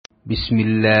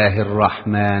বিসমিল্লাহির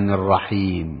রহমানির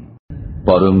রহিম।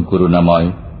 পরম করুণাময়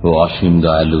ও অসীম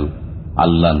দয়ালু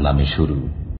আল্লাহর নামে শুরু।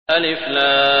 আলিফ লাম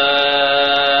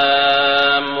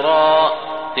রা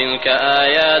তিলকা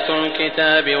আয়াতুল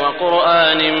কিতাবি ওয়া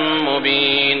কুরআনিম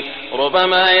মুবিন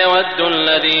রুবামা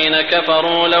ইয়াওয়াদ্দুল্লাযীনা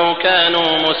কাফারু লাও কানু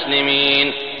মুসলিমিন।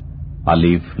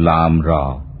 আলিফ লাম রা,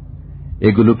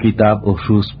 এগুলো কিতাব ও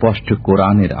সুস্পষ্ট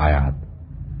কোরআনের আয়াত।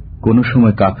 কোন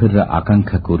সময় কাফেররা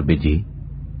আকাঙ্ক্ষা করবে যে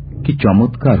কি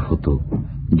চমৎকার হতো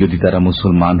যদি তারা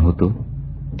মুসলমান হতো।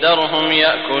 দারহুম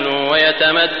ইয়াকুলু ওয়া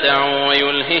ইয়াতামাত্তাউ ওয়া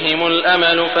ইউলহিহিমুল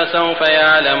আমালু ফাসাউফা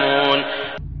ইয়ালামুন।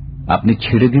 আপনি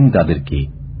ছেড়ে দিন তাদেরকে,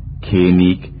 খেয়ে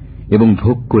নিক এবং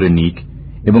ভোগ করে নিক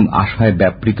এবং আশায়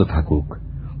ব্যাপৃত থাকুক,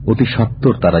 অতি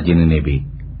সত্বর তারা জেনে নেবে।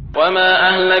 ওয়ামা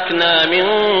আহলাকনা মিন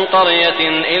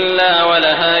ক্বরয়াতিন ইল্লা ওয়া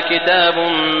লাহা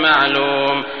কিতাবুম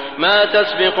মা'লুম মা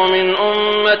তাসবিকু মিন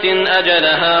উম্মাতিন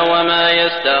আজালাহা ওয়া মা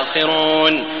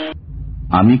ইস্তাখিরুন।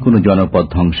 আমি কোন জনপদ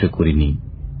ধ্বংস করিনি,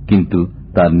 কিন্তু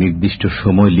তার নির্দিষ্ট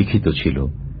সময় লিখিত ছিল।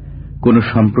 কোন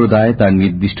সম্প্রদায় তার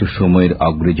নির্দিষ্ট সময়ের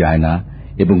অগ্রে যায় না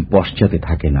এবং পশ্চাতে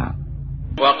থাকে না।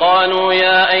 وقالوا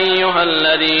يا أيها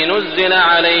الذي نزل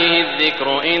عليه الذكر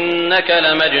إنك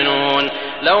لمجنون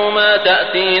لو ما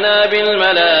تأتينا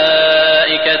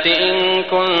بالملائكة إن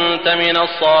كنت من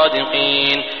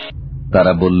الصادقين।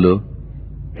 তারা বলল,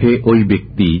 হে ওই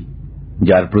ব্যক্তি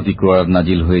যার প্রতি কোরআন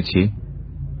নাজিল হয়েছে,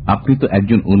 আপনি তো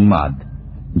একজন উন্মাদ।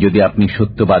 যদি আপনি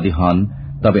সত্যবাদী হন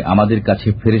তবে আমাদের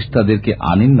কাছে ফেরেশতাদেরকে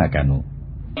আনেন না কেন?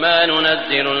 মা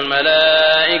নুনাজ্জিলুল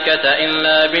মালাইকাতা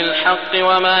ইল্লা বিল হক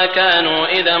ওয়া মা কানু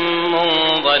ইদাম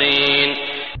মুনযিরিন।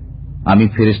 আমি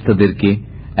ফেরেশতাদেরকে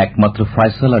একমাত্র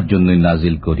ফয়সালার জন্যই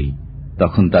নাজিল করি,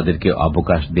 তখন তাদেরকে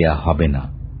অবকাশ দেয়া হবে না।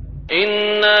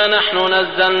 ইন্না নাহনু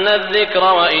নাযালনায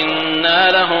যিকরা ওয়া ইন্না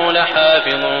লাহু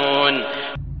লাহাফিযুন।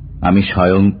 আমি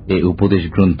স্বয়ং এই উপদেশ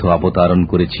গ্রন্থ অবতারণ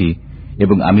করেছি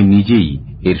এবং আমি নিজেই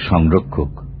এর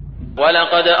সংরক্ষক।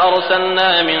 ওয়ালাকাদ আরসালনা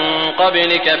মিন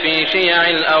ক্বাবলিকা ফি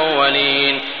শিয়াইল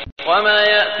আউয়ালিন ওয়া মা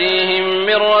ইয়াতিহিম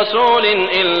মির রাসূলিন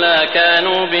ইল্লা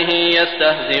কানু বিহি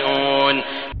ইস্তাহজিউন।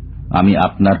 আমি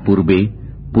আপনার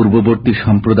পূর্ববর্তী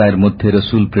সম্প্রদায়ের মধ্যে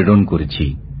রাসূল প্রেরণ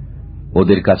করেছি।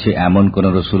 ওদের কাছে এমন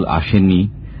কোন রাসূল আসেনি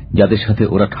যাদের সাথে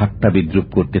ওরা ঠাট্টা বিদ্রূপ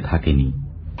করতে থাকেনি।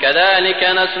 كذلك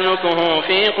نسلكه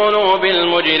في قلوب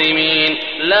المجرمين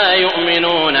لا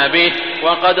يؤمنون به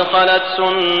وقد خلت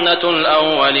سنة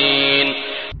الأولين।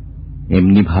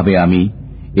 এমনি ভাবে আমি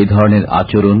এ ধরনের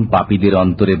আচরণ পাপীদের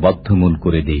অন্তরে বদ্ধমূল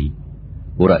করে দেই,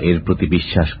 ওরা এর প্রতি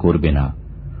বিশ্বাস করবে না।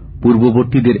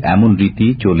 পূর্ববর্তীদের এমন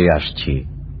রীতি চলে আসছে।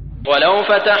 ولو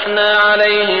فتحنا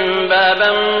عليهم بابا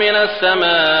من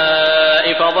السماء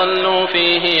فظلوا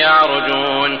فيه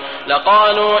يعرجون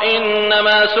لقالوا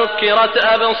إنما سكرت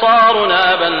أبصارنا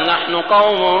بل نحن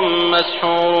قوم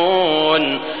مسحورون।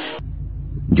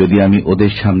 যদি আমি ওদের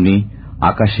সামনে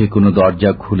আকাশে কোনো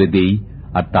দরজা খুলে দেই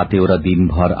আর তাতে ওরা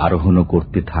দিনভর আরোহণ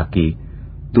করতে থাকে,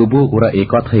 তবু ওরা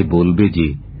একথাই বলবে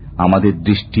যে আমাদের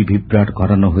দৃষ্টি বিভ্রাট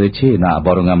করানো হয়েছে, না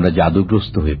বরং আমরা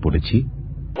জাদুগ্রস্ত হয়ে পড়েছি।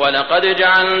 وَلَقَدْ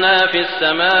جَعَلْنَا فِي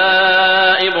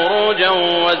السَّمَاءِ بُرُوجًا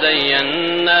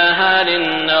وَزَيَّنَّاهَا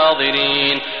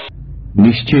لِلنَّاظِرِينَ।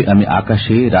 নিশ্চয় আমি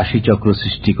আকাশে রাশিচক্র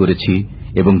সৃষ্টি করেছি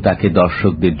এবং তাকে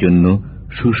দর্শকদের জন্য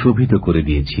সুশোভিত করে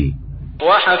দিয়েছি।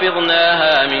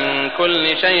 وَحَفِظْنَاهَا مِنْ كُلِّ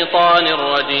شَيْطَانٍ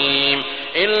رَجِيمٍ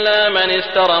إِلَّا مَنِ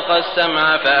اسْتَرَقَ السَّمْعَ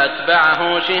فَأَتْبَعَهُ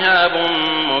شِهَابٌ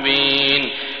مُبِينٌ।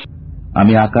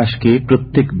 আমি আকাশকে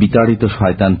প্রত্যেক বিতাড়িত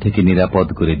শয়তান থেকে নিরাপদ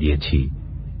করে দিয়েছি,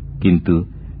 কিন্তু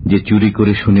যে চুরি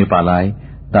করে শুনে পালায়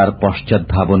তার পশ্চাৎ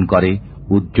ধাবন করে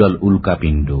উজ্জ্বল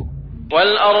উল্কাপিণ্ড।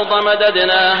 وَالْأَرْضَ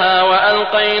مَدَدْنَاهَا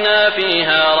وَأَلْقَيْنَا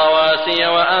فِيهَا رَوَاسِيَ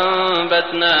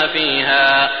وَأَنبَتْنَا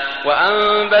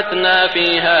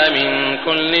فِيهَا مِنْ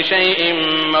كُلِّ شَيْءٍ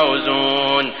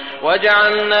مَوْزُونٍ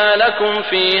وَجَعَلْنَا لَكُمْ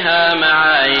فِيهَا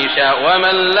مَعَايِشَ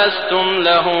وَمَنْ لَسْتُمْ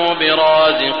لَهُ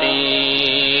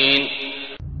بِرَازِقِينَ।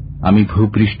 আমি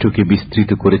ভূপৃষ্ঠকে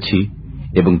বিস্তৃত করেছি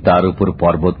এবং তার উপর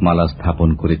পর্বতমালা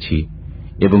স্থাপন করেছি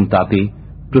এবং তাতে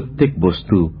প্রত্যেক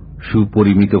বস্তু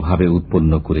সুপরিমিতভাবে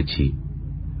উৎপন্ন করেছি।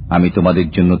 আমি তোমাদের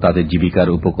জন্য তাদের জীবিকার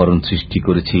উপকরণ সৃষ্টি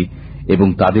করেছি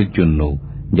এবং তাদের জন্য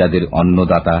যাদের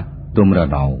অন্নদাতা তোমরা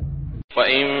নাও।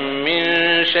 وَإِن مِّن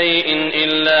شَيْءٍ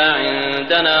إِلَّا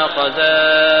عِندَنَا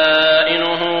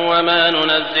خَزَائِنُهُ وَمَا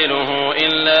نُنَزِّلُهُ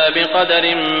إِلَّا بِقَدَرٍ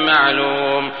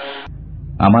مَّعْلُومٍ।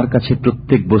 আমার কাছে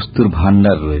প্রত্যেক বস্তুর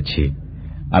ভাণ্ডার রয়েছে,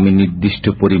 আমি নির্দিষ্ট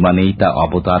পরিমাণেই তা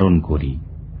অবতারণ করি।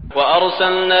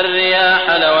 وَأَرْسَلْنَا الرِّيَاحَ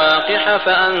لَوَاقِحَ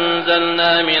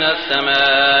فَأَنزَلْنَا مِنَ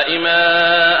السَّمَاءِ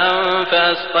مَاءً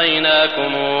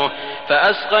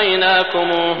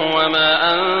فَأَسْقَيْنَاكُمُوهُ وَمَا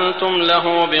أَنْتُمْ لَهُ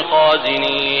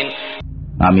بِخَازِنِينَ।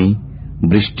 আমি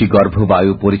বৃষ্টিগর্ভ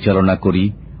বায়ু পরিচালনা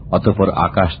করি, অতঃপর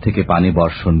আকাশ থেকে পানি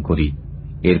বর্ষণ করি,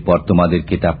 এরপর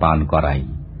তোমাদেরকে তা পান করাই।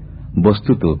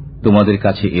 বস্তুত তোমাদের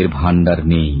কাছে এর ভাণ্ডার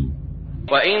নেই।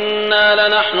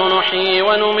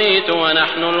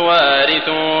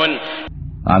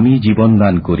 আমি জীবন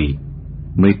দান করি,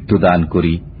 মৃত্যু দান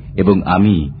করি, এবং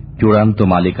আমি চূড়ান্ত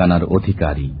মালিকানার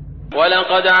অধিকারী।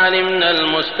 وَلَقَدْ عَلِمْنَا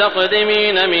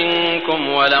الْمُسْتَقْدِمِينَ مِنكُمْ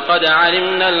وَلَقَدْ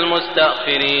عَلِمْنَا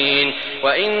الْمُسْتَأْخِرِينَ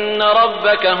وَإِنَّ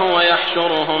رَبَّكَ هُوَ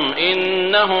يَحْشُرُهُمْ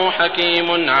إِنَّهُ حَكِيمٌ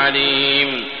عَلِيمٌ।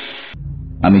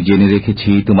 আমি জেনে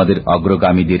রেখেছি তোমাদের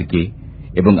অগ্রগামীদেরকে,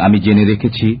 এবং আমি জেনে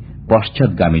রেখেছি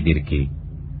পশ্চাৎগামীদেরকে।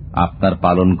 আপনার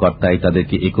পালনকর্তাই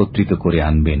তাদেরকে একত্রিত করে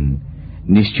আনবেন।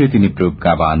 নিশ্চয় তিনি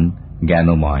প্রজ্ঞাবান,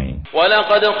 জ্ঞানময়।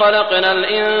 وَلَقَدْ خَلَقْنَا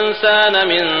الْإِنسَانَ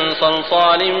مِنْ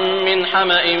صَلْصَالٍ مِنْ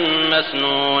حَمَإٍ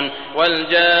مَسْنُونٍ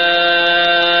وَالْجَانَّ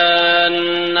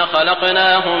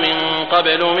خَلَقْنَاهُ مِنْ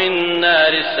قَبْلُ مِنْ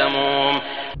نَارِ السَّمُومِ।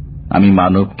 আমি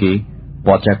মানবকে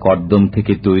পচা কর্দম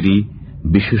থেকে তৈরি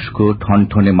বিশুষ্ক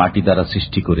ঠনঠনে মাটি দ্বারা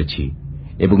সৃষ্টি করেছি,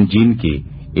 এবং জিনকে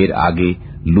এর আগে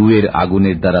লুয়ের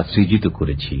আগুনের দ্বারা সৃজিত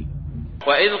করেছি।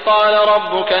 وَإِذْ قَالَ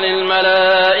رَبُّكَ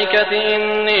لِلْمَلَائِكَةِ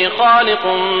إِنِّي خَالِقٌ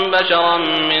بَشَرًا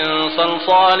مِّن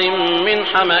صَلْصَالٍ مِّنْ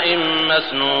حَمَإٍ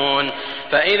مَّسْنُونٍ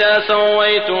فَإِذَا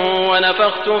سَوَّيْتُهُ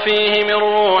وَنَفَخْتُ فِيهِ مِن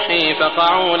رُّوحِي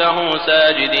فَقَعُوا لَهُ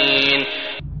سَاجِدِينَ।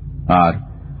 আর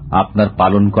আপনার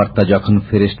পালনকর্তা যখন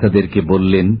ফেরেশতাদেরকে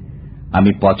বললেন,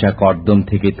 আমি পচা কর্দম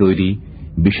থেকে তৈরি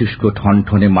বিশুষ্ক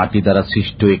ঠনঠনে মাটি দ্বারা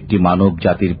সৃষ্ট একটি মানব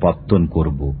জাতির পত্তন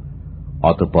করব,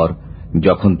 অতঃপর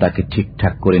যখন তাকে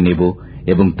ঠিকঠাক করে নেব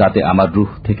এবং তাতে আমার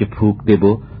রূহ থেকে ফুঁক দেব,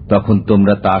 তখন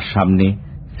তোমরা তার সামনে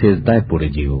সেজদায় পড়ে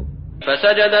যেও।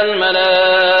 فسجد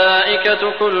الملائكة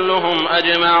كلهم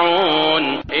أجمعون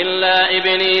إلا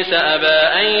إبليس أبى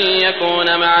أن يكون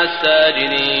مع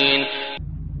الساجدين।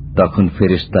 তখন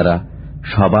ফেরেশতারা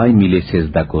সবাই মিলে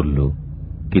সেজদা করল,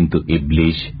 কিন্তু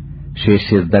ইবলিস সে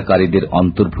সেজদাকারীদের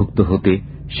অন্তর্ভুক্ত হতে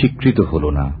স্বীকৃত হল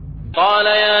না। قال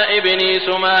يا إبليس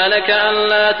ما لك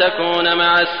ألا تكون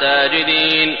مع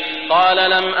الساجدين قال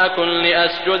لم أكن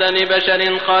لأسجد لبشر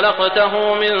خلقته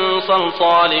من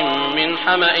صلصال من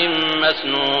حمأ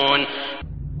مسنون।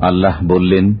 আল্লাহ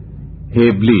বললেন, হে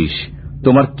ইবলিস,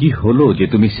 তোমার কি হলো যে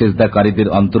তুমি সেজদাকারীদের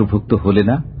অন্তর্ভুক্ত হলে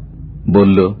না?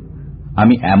 বলল,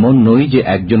 আমি এমন নই যে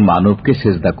একজন মানবকে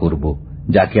সেজদা করব,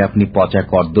 যাকে আপনি পচা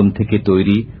কর্দম থেকে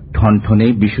তৈরি ঠনঠনে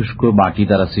বিশুষ্ক মাটি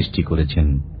দ্বারা সৃষ্টি করেছেন।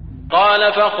 قال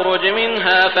فاخرج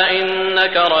منها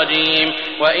فإنك رجيم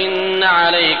وإن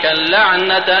عليك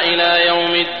اللعنة إلى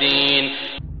يوم الدين।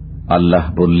 আল্লাহ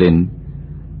বললেন,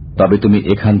 তবে তুমি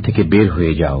এখান থেকে বের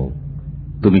হয়ে যাও,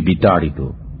 তুমি বিতাড়িত,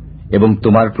 এবং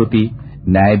তোমার প্রতি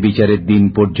ন্যায় বিচারের দিন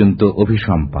পর্যন্ত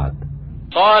অভিসম্পাত।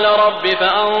 قال رب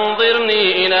فأنظرني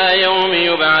إلى يوم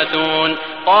يبعثون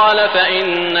قال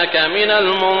فإنك من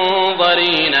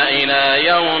المنظرين إلى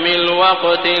يوم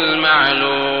الوقت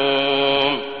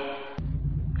المعلوم।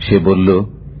 সে বলল,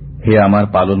 হে আমার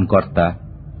পালনকর্তা,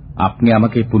 আপনি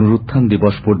আমাকে পুনরুত্থান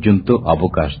দিবস পর্যন্ত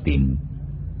অবকাশ দিন।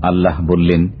 আল্লাহ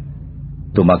বললেন,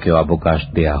 তোমাকে অবকাশ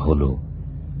দেয়া হল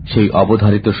সেই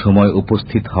অবধারিত সময়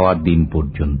উপস্থিত হওয়ার দিন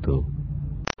পর্যন্ত।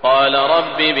 قال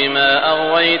رب بما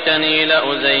أغويتني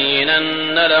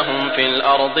لأزينن لهم في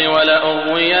الأرض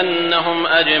ولأغوينهم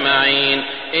أجمعين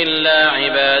إلا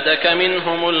عبادك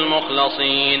منهم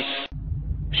المخلصين।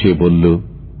 সে বলল,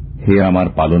 হে আমার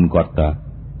পালনকর্তা,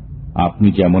 আপনি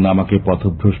যেমন আমাকে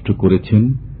পথভ্রষ্ট করেছেন,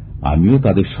 আমিও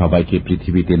তাদের সবাইকে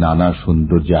পৃথিবীতে নানা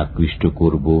সৌন্দর্যে আকৃষ্ট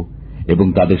করব এবং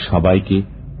তাদের সবাইকে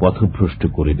পথভ্রষ্ট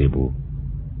করে দেব,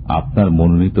 আপনার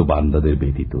মনোনীত বান্দাদের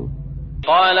ব্যতীত।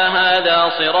 قال هذا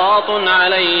صراط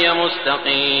علي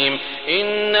مستقيم إن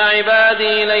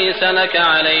عبادي ليس لك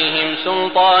عليهم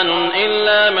سلطان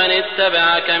إلا من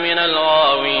اتبعك من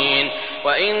الغاوين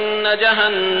وإن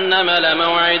جهنم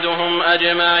لموعدهم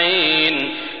أجمعين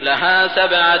لها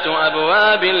 7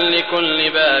 أبواب لكل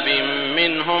باب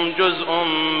منهم جزء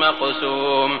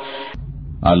مقسوم।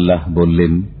 আল্লাহ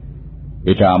বললেন,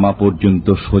 এটা আমার পর্যন্ত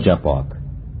সোজা পথ।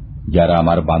 যারা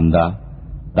আমার বান্দা,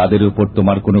 তাদের উপর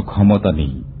তোমার কোনো ক্ষমতা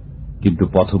নেই, কিন্তু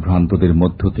পথভ্রান্তদের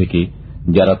মধ্য থেকে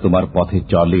যারা তোমার পথে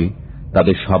চলে,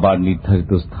 তাদের সবার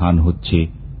নির্ধারিত স্থান হচ্ছে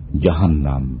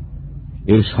জাহান্নাম।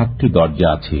 এর 7টি দরজা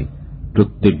আছে,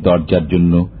 প্রত্যেক দরজার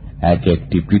জন্য এক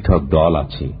একটি পৃথক দল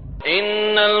আছে।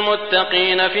 ইন্নাল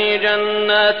মুত্তাকিনা ফি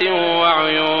জান্নাতিন ওয়া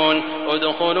উয়ুন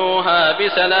উদখুলুহা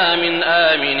বিসালামিন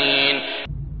আমিনিন।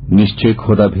 নিশ্চয়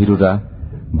খোদাভীরুরা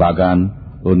বাগান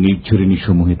ও নির্ঝরিণী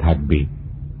সমূহে থাকবে।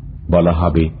 বলা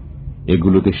হবে,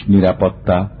 এগুলোতে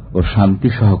নিরাপত্তা ও শান্তি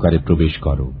সহকারে প্রবেশ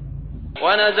করো।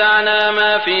 ونزعنا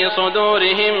ما في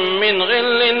صدورهم من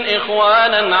غل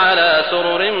إخوانا على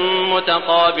سرر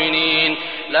متقابلين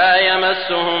لا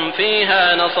يمسهم فيها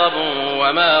نصب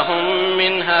وما هم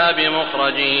منها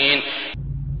بمخرجين।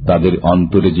 তাদের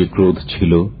অন্তরে যে ক্রোধ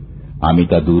ছিল আমি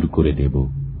তা দূর করে দেব।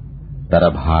 তারা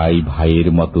ভাই ভাইয়ের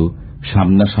মতো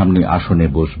সামনাসামনি আসনে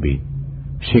বসবে,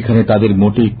 সেখানে তাদের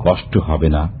মোটেই কষ্ট হবে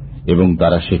না এবং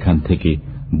তারা সেখান থেকে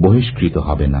বহিষ্কৃত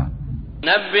হবে না।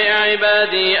 نبئ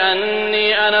عبادي أني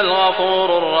أنا الغفور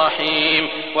الرحيم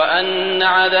وأن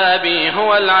عذابي هو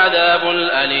العذاب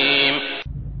الأليم।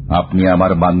 আপনি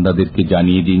আমার বান্দাদেরকে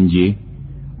জানিয়ে দিন যে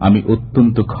আমি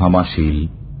অত্যন্ত ক্ষমাশীল,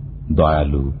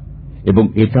 দয়ালু, এবং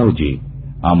এটাও যে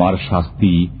আমার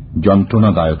শাস্তি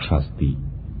যন্ত্রণাদায়ক শাস্তি।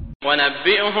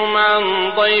 ونبئهم عن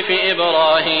ضيف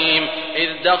إبراهيم إذ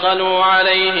دخلوا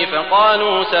عليه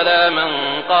فقالوا سلاما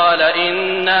قال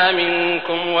إنا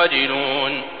منكم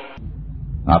وجلون।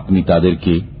 আপনি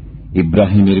তাদেরকে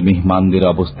ইব্রাহিমের মেহমানদের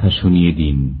অবস্থা শুনিয়ে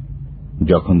দিন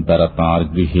যখন তারা তাঁর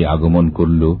গৃহে আগমন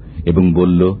করল এবং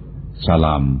বলল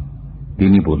সালাম।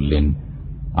 তিনি বললেন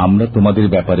আমরা তোমাদের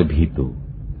ব্যাপারে ভীত।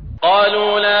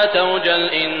 قالوا لا توجل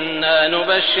إنا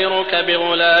نبشرك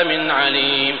بغلام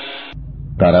عليم।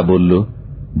 তারা বলল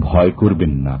ভয়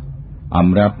করবেন না,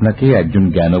 আমরা আপনাকে একজন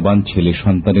জ্ঞানবান ছেলে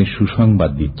সন্তানের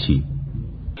সুসংবাদ দিচ্ছি।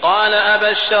 قال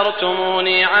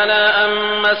أبشرتموني على أن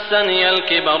مسني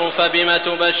الكبر فبم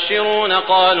تبشرون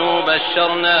قالوا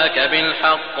بشرناك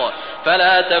بالحق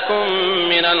فلا تكن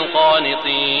من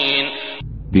القانطين।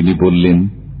 তিনি বললেন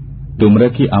তোমরা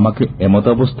কি আমাকে এমত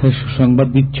অবস্থায় সুসংবাদ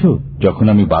দিচ্ছ যখন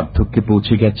আমি বার্ধক্যে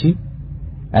পৌঁছে গেছি?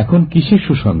 এখন কিসের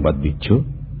সুসংবাদ দিচ্ছ?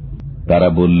 তারা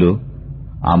বলল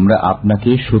আমরা আপনাকে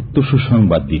সত্য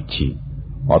সুসংবাদ দিচ্ছি,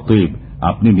 অতএব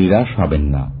আপনি নিরাশ হবেন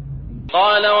না।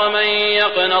 قال ومن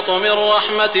يقنط من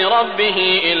رحمة ربه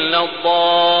إلا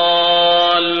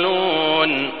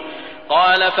الضالون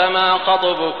قال فما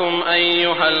خطبكم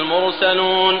أيها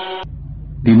المرسلون।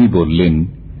 তিনি বললেন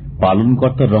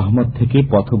পালনকর্তার রহমত থেকে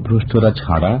পথভ্রষ্টরা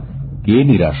ছাড়া কে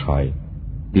নিরাশ হয়?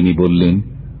 তিনি বললেন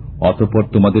অতঃপর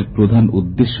তোমাদের প্রধান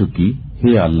উদ্দেশ্য কি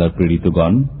হে আল্লাহর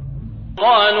প্রেরিতগণ?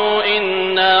 قالوا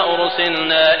إنا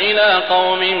أرسلنا إلى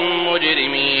قوم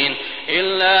مجرمين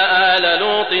إلا آل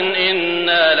لوط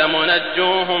إنا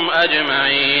لمنجوهم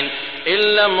أجمعين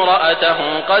إلا امرأته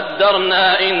قدرنا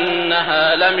إنها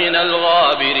لمن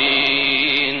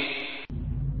الغابرين।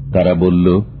 তারা বলল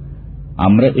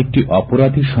আমরা একটি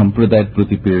অপরাধী সম্প্রদায়ের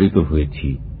প্রতি প্রেরিত হয়েছি,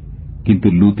 কিন্তু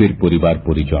লূতের পরিবার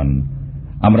পরিজন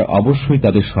আমরা অবশ্যই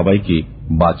তাদের সবাইকে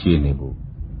বাঁচিয়ে নেব,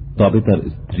 তবে তার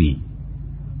স্ত্রী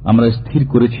আমরা স্থির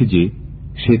করেছি যে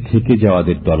সে থেকে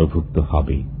যাওয়াদের দলভুক্ত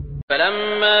হবে।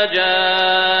 فلما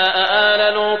جاء آل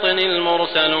لوط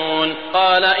المرسلون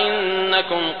قال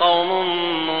إنكم قوم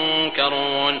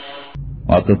منكرون।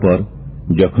 অতঃপর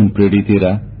যখন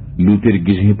প্রেরিতেরা লূতের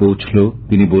গৃহে পৌঁছল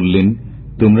তিনি বললেন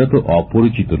তোমরা তো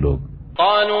অপরিচিত লোক।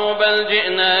 قالوا بل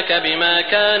جئناك بما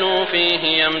كانوا فيه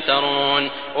يمترون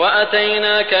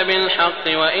وأتيناك بالحق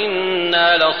وإنا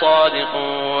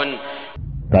لصادقون।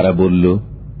 তারা বলল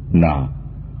না,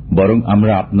 বরং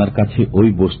আমরা আপনার কাছে ওই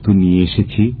বস্তু নিয়ে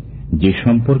এসেছি যে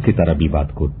সম্পর্কে তারা বিবাদ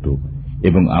করত,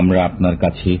 এবং আমরা আপনার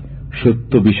কাছে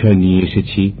সত্য বিষয় নিয়ে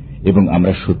এসেছি এবং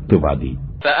আমরা সত্যবাদী।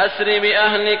 فأسر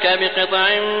بأهلك بقطع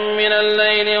من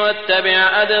الليل واتبع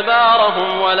أدبارهم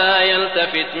ولا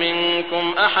يلتفت منكم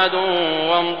أحد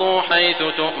وامضوا حيث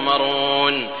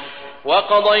تؤمرون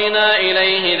وقضينا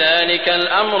إليه ذلك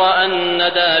الأمر أن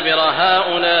دابر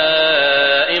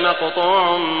هؤلاء مقطوع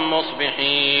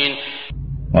مصبحين।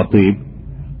 অতএব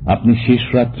আপনি শেষ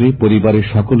রাত্রে পরিবারের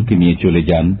সকলকে নিয়ে চলে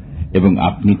যান এবং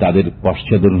আপনি তাদের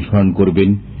পশ্চাদনুসরণ করবেন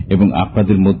এবং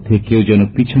আপনাদের মধ্যে কেউ যেন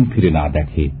পিছন ফিরে না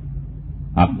দেখে।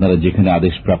 আপনারা যেখানে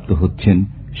আদেশপ্রাপ্ত হচ্ছেন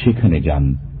সেখানে যান।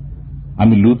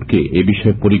 আমি লূতকে এ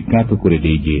বিষয়ে পরিজ্ঞাত করে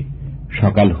দিই যে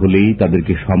সকাল হলেই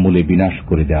তাদেরকে সমূলে বিনাশ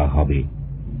করে দেওয়া হবে।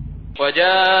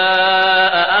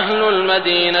 وجاء أهل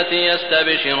المدينة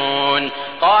يستبشرون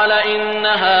قال إن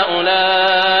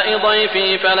هؤلاء ضيفي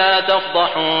فلا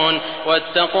تفضحون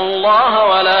واتقوا الله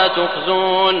ولا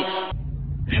تخزون।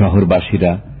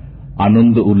 শহরবাসীরা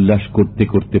আনন্দ উল্লাস করতে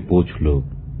করতে পৌঁছল।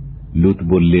 লূত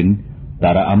বললেন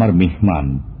তারা আমার মেহমান,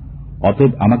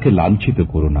 অতএব আমাকে লাঞ্ছিত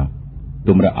করো না,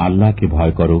 তোমরা আল্লাহকে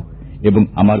ভয় করো এবং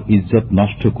আমার ইজ্জত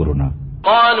নষ্ট করো না।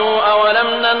 قالوا أولم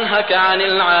ننهك عن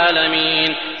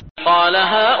العالمين قال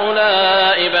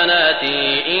هؤلاء بناتي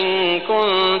إن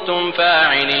كنتم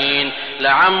فاعلين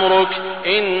لعمرك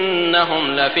إنهم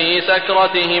لفي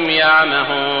سكرتهم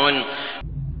يعمهون।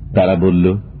 তারা বলল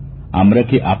আমরা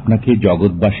কি আপনাকে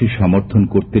জগৎবাসী সমর্থন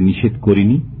করতে নিষেধ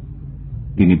করিনি?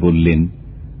 তিনি বললেন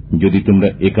যদি তোমরা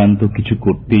একান্ত কিছু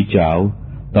করতেই চাও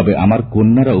তবে আমার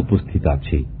কন্যারা উপস্থিত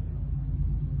আছে।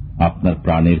 আপনার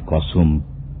প্রাণের কসম,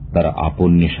 তারা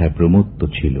আপন নেশায় প্রমত্ত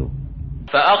ছিল।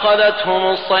 فأخذتهم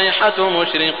الصيحة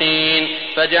مشرقين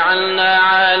فجعلنا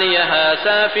عاليها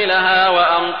سافلها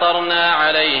وأمطرنا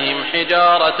عليهم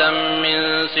حجارة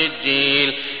من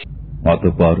سجيل।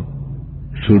 অতঃপর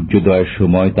সূর্যোদয়ের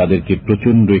সময় তাদেরকে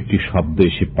প্রচন্ড একটি শব্দ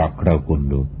এসে পাকড়াও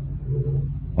করল।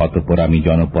 অতঃপর আমি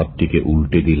জনপদটিকে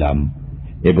উল্টে দিলাম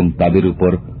এবং তাদের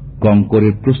উপর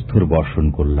কঙ্করের প্রস্তর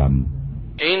বর্ষণ করলাম।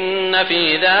 إن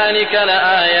في ذلك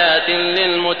لآيات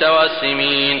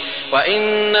للمتوسمين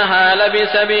وإنها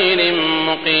لبسبيل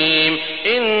مقيم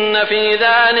إن في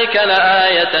ذلك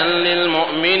لآية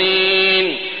للمؤمنين।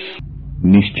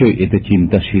 নিশ্চয় এতে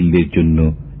চিন্তাশীলদের জন্য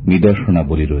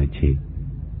নিদর্শনাবলী রয়েছে।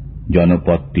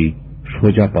 জনপদটি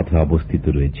সোজা পথে অবস্থিত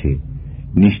রয়েছে।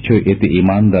 নিশ্চয় এতে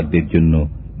ঈমানদারদের জন্য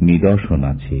নিদর্শন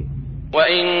আছে।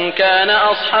 وإن كان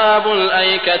أصحاب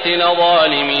الأيكة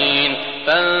لظالمين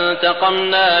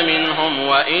فانتقمنا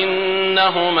منهم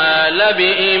وإنهما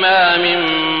لبإمام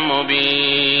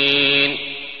مبين।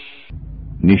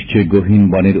 নিশ্চয়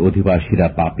গহীন বনের অধিবাসীরা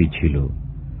পাপী ছিল,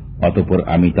 অতঃপর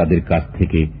আমি তাদের কাছ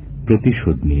থেকে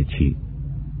প্রতিশোধ নিয়েছি।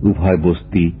 উভয়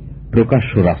বস্তি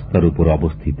প্রকাশ্য রাস্তার উপর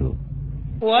অবস্থিত।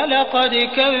 وَلَقَدْ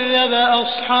كَذَّبَ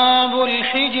أَصْحَابُ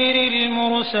الْحِجْرِ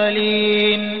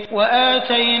الْمُرْسَلِينَ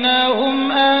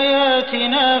وَآتَيْنَاهُمْ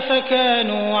آيَاتِنَا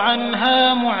فَكَانُوا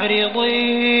عَنْهَا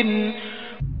مُعْرِضِينَ।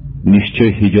 নিশ্চয়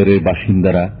হিজরের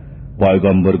বাসিন্দারা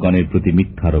পয়গম্বরগণের প্রতি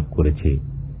মিথ্যারোপ করেছে।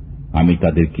 আমি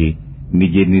তাদেরকে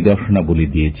নিজের নিদর্শনাবলী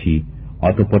দিয়েছি,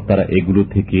 অতঃপর তারা এগুলো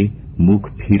থেকে মুখ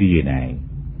ফিরিয়ে নেয়।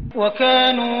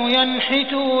 وَكَانُوا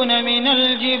يَنْحِتُونَ مِنَ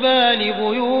الْجِبَالِ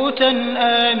بُيُوتًا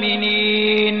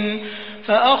آمِنِينَ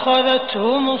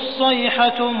فَأَخَذَتْهُمُ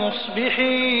الصَّيْحَةُ مُصْبِحِينَ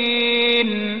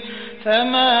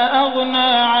فَمَا أَغْنَى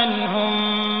عَنْهُمْ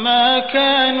مَا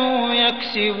كَانُوا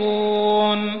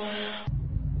يَكْسِبُونَ।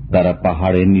 তারা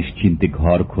পাহাড়ে নিশ্চিন্তে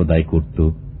ঘর খোদাই করত,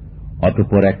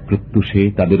 অতঃপর এক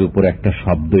প্রত্যুষে তাদের উপর একটা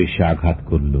শব্দ এসে আঘাত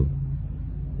করল।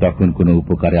 তখন কোনো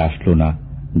উপকারে আসলো না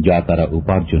যা তারা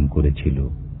উপার্জন করেছিল।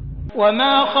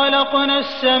 وَمَا خَلَقْنَا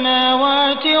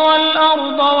السَّمَاوَاتِ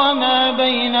وَالْأَرْضَ وَمَا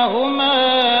بَيْنَهُمَا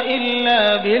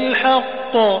إِلَّا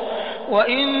بِالْحَقِّ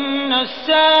وَإِنَّ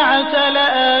السَّاعَةَ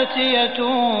لَآتِيَةٌ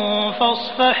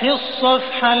فَاصْفَحِ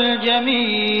الصَّفْحَ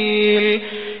الْجَمِيلَ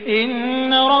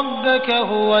إِنَّ رَبَّكَ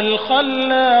هُوَ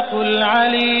الْخَلَّاقُ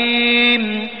الْعَلِيمُ।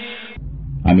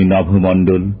 আমি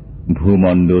নভমণ্ডল,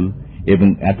 ভূমণ্ডল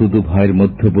এবং এতদুভয়ের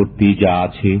মধ্যবর্তী যা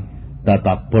আছে তা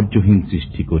তাৎপর্যহীন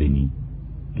সৃষ্টি করিনি।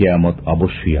 কিয়ামত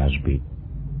অবশ্যই আসবে।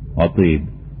 অতএব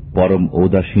পরম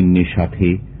ঔদাসীন্যের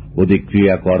সাথে ওদের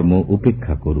ক্রিয়াকর্ম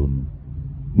উপেক্ষা করুন।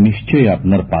 নিশ্চয়ই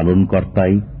আপনার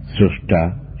পালনকর্তাই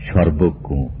স্রষ্টা,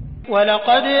 সর্বজ্ঞ।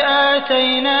 وَلَقَدْ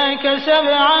آتَيْنَاكَ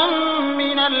سَبْعًا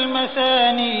مِنَ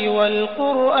الْمَثَانِي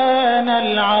وَالْقُرْآنَ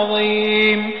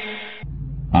الْعَظِيمَ।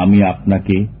 আমি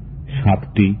আপনাকে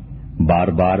 7টি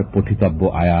বারবার পঠিতব্য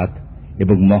আয়াত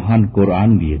এবং মহান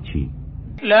কোরআন দিয়েছি।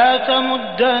 لا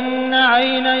تمدن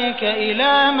عينيك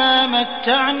إلى ما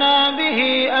متعنا به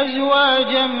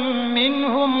أزواجا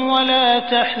منهم ولا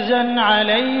تحزن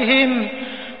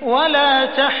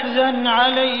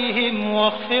عليهم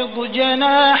واخفض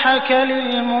جناحك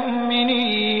للمؤمنين।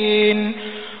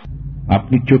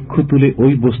 আপনি চক্ষু তুলে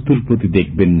ওই বস্তুর প্রতি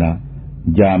দেখবেন না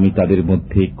যা আমি তাদের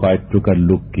মধ্যে কয়েক প্রকার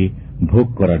লোককে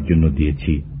ভোগ করার জন্য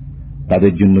দিয়েছি।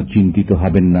 তাদের জন্য চিন্তিত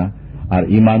হবেন না, আর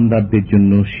ঈমানদারদের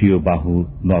জন্য স্বীয় বাহু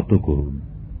নত করুন।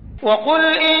 وَقُلْ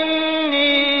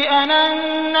إِنِّي أَنَا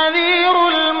النَّذِيرُ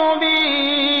الْمُبِينُ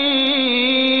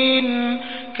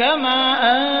كَمَا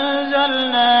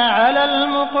أَنزَلْنَا عَلَى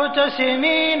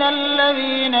الْمُقْتَسِمِينَ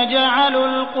الَّذِينَ جَعَلُوا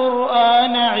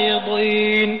الْقُرْآنَ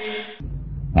عِضِينَ।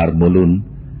 আর বলুন,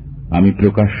 আমি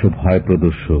প্রকাশ্য ভয়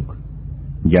প্রদর্শক,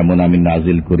 যেমন আমি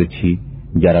নাজিল করেছি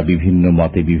যারা বিভিন্ন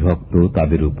মতে বিভক্ত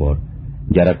তাদের উপর,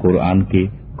 যারা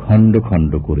কোরআনকে খণ্ড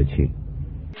খণ্ড করেছে।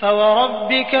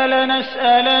 فَوَرَبِّكَ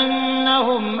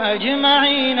لَنَسْأَلَنَّهُمْ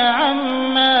أَجْمَعِينَ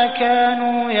عَمَّا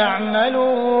كَانُوا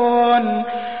يَعْمَلُونَ।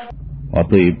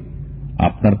 অতএব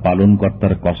আপনার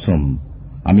পালনকর্তার কসম,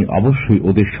 আমি অবশ্যই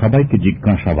ওদের সবাইকে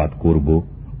জিজ্ঞাসাবাদ করব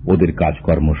ওদের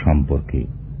কাজকর্ম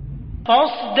সম্পর্কে।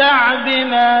 فاصدع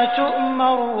بما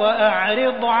تؤمر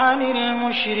وأعرض عن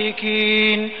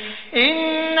المشركين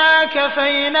إنا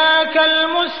كفيناك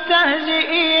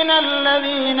المستهزئين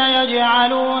الذين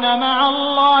يجعلون مع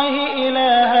الله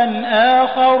إلها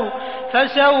آخر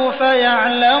فسوف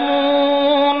يعلمون।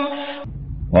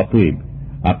 অতএব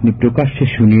আপনি প্রকাশ্যে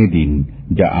শুনিয়ে দিন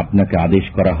যা আপনাকে আদেশ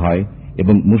করা হয়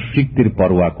এবং মুশরিকদের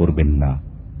পরোয়া করবেন না।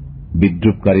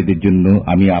 বিদ্রুপকারীদের জন্য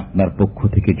আমি আপনার পক্ষ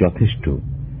থেকে যথেষ্ট।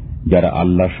 যারা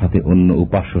আল্লাহর সাথে অন্য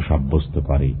উপাস্য সাব্যস্ত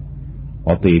করে।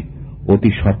 অতএব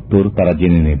অতি সত্বর তারা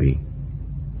জেনে নেবে।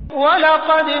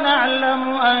 وَلَقَدْ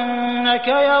نَعْلَمُ أَنَّكَ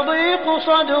يَضِيقُ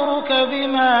صَدْرُكَ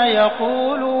بِمَا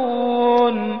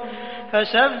يَقُولُونَ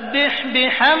فَسَبِّحْ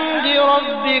بِحَمْدِ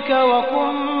رَبِّكَ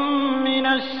وَكُن مِّنَ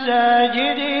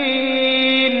السَّاجِدِينَ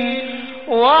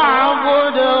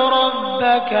وَاعْبُدْ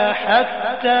رَبَّكَ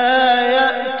حَتَّى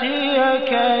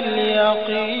يَأْتِيَكَ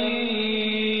الْيَقِينُ।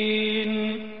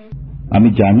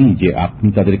 আমি জানি যে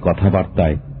আপনি তাদের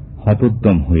কথাবার্তায়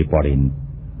হতোদ্যম হয়ে পড়েন।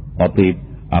 অতএব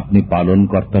আপনি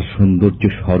পালনকর্তার সৌন্দর্য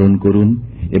স্মরণ করুন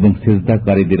এবং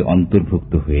সিজদাকারীদের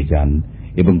অন্তর্ভুক্ত হয়ে যান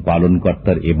এবং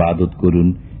পালনকর্তার ইবাদত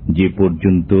করুন যে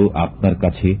পর্যন্ত আপনার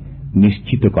কাছে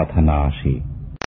নিশ্চিত কথা না আসে।